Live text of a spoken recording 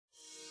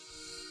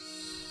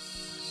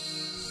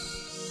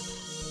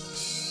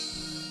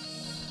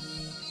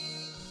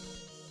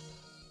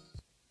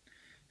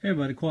Hey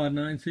everybody, Quad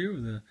Nines here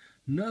with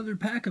another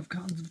pack of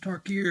Cons of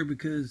Tarkir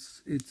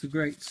because it's a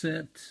great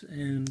set,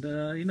 and it's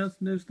the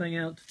newest thing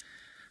out.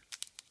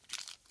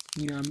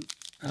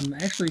 I'm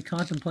actually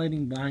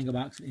contemplating buying a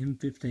box of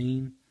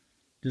M15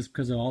 just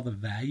because of all the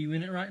value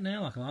in it right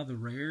now. Like a lot of the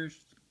rares,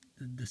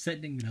 the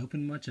set didn't get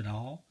opened much at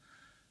all,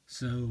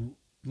 so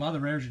a lot of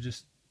the rares are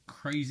just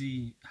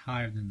crazy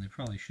higher than they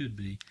probably should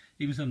be.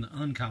 Even some of the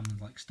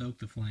uncommons like Stoke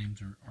the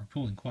Flames are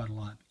pulling quite a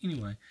lot. But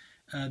anyway,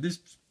 this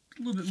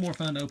a little bit more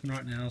fun to open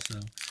right now, so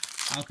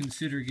I'll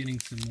consider getting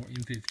some more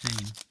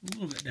M15 a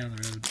little bit down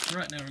the road. But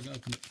right now we're going to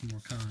open up some more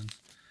cons.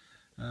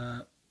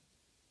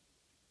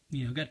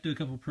 Got to do a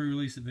couple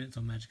pre-release events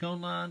on Magic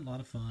Online, a lot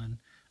of fun.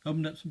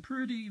 Opened up some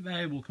pretty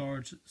valuable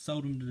cards,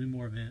 sold them to do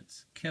more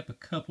events. Kept a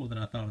couple that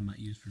I thought I might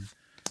use for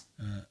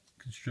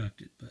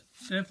Constructed, but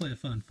definitely a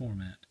fun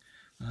format.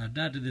 I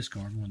died to this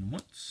card more than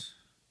once.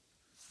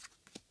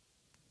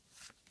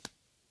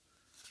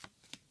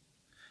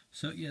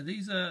 So yeah,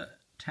 these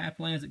tap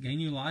lands that gain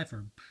you life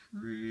are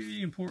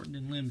pretty important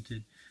and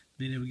limited.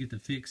 Being able to get the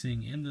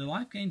fixing, and the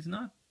life gain's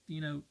not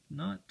for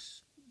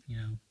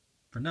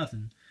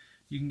nothing.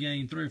 You can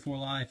gain 3 or 4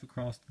 life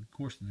across the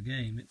course of the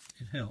game. It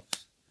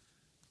helps.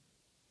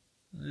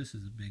 This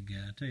is a big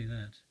guy, I tell you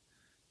that.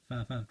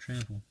 5/5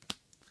 trample.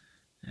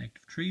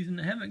 Active treason.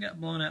 I haven't got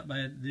blown out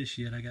by this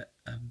yet. I've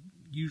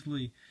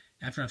usually,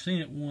 after I've seen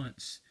it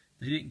once,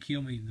 they didn't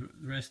kill me. The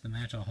rest of the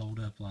match I'll hold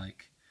up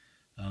like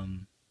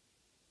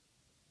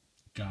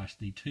gosh,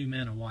 the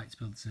 2-mana white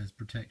spell that says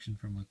protection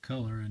from a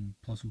color and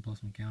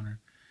 +1/+1 counter.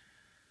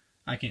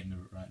 I can't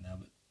remember it right now,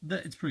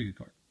 but it's a pretty good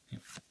card.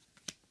 Yep.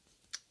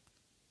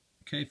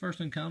 Okay, first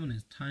uncommon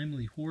is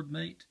Timely Horde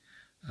Mate.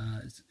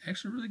 It's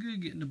actually really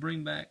good getting to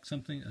bring back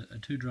something, a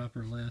 2-drop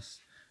or less,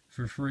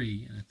 for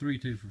free, and a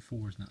 3/2 for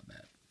 4 is not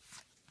bad.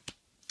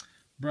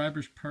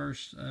 Briber's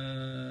Purse,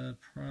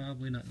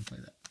 probably not going to play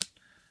that.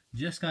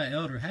 Jeskai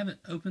Elder,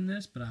 haven't opened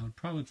this, but I would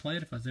probably play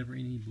it if I was ever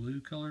any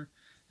blue color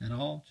at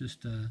all.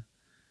 Just, the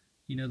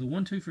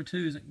 1/2 for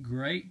 2 isn't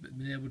great, but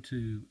being able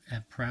to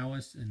have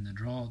prowess and the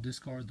draw,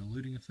 discard, the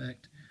looting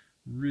effect,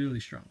 really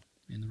strong.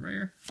 In the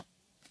rare,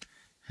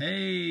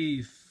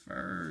 hey,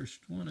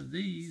 first one of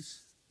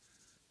these.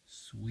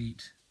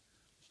 Sweet.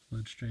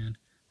 Bloodstrand.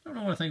 I don't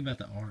know what I think about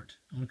the art.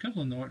 On a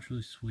couple of them, the art's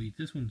really sweet.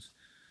 This one's,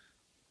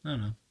 I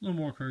don't know, a little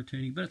more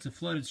cartoony, but it's a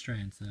flooded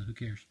strand, so who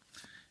cares?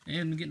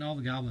 And I'm getting all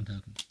the goblin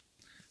tokens.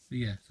 But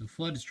yeah, so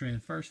flooded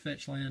strand, first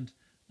fetch land,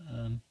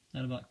 out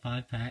of like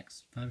 5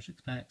 or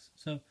 6 packs.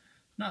 So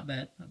not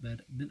bad, not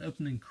bad. Been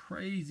opening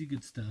crazy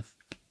good stuff.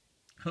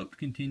 Hope to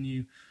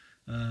continue.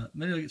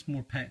 Maybe I'll get some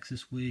more packs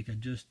this week. I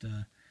just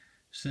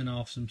sent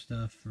off some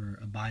stuff for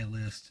a buy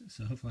list,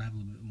 so hopefully I have a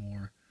little bit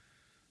more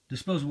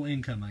disposable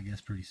income, I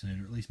guess, pretty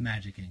soon, or at least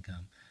magic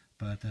income.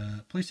 But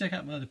please check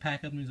out my other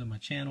pack openings on my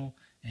channel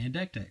and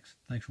deck techs.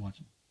 Thanks for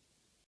watching.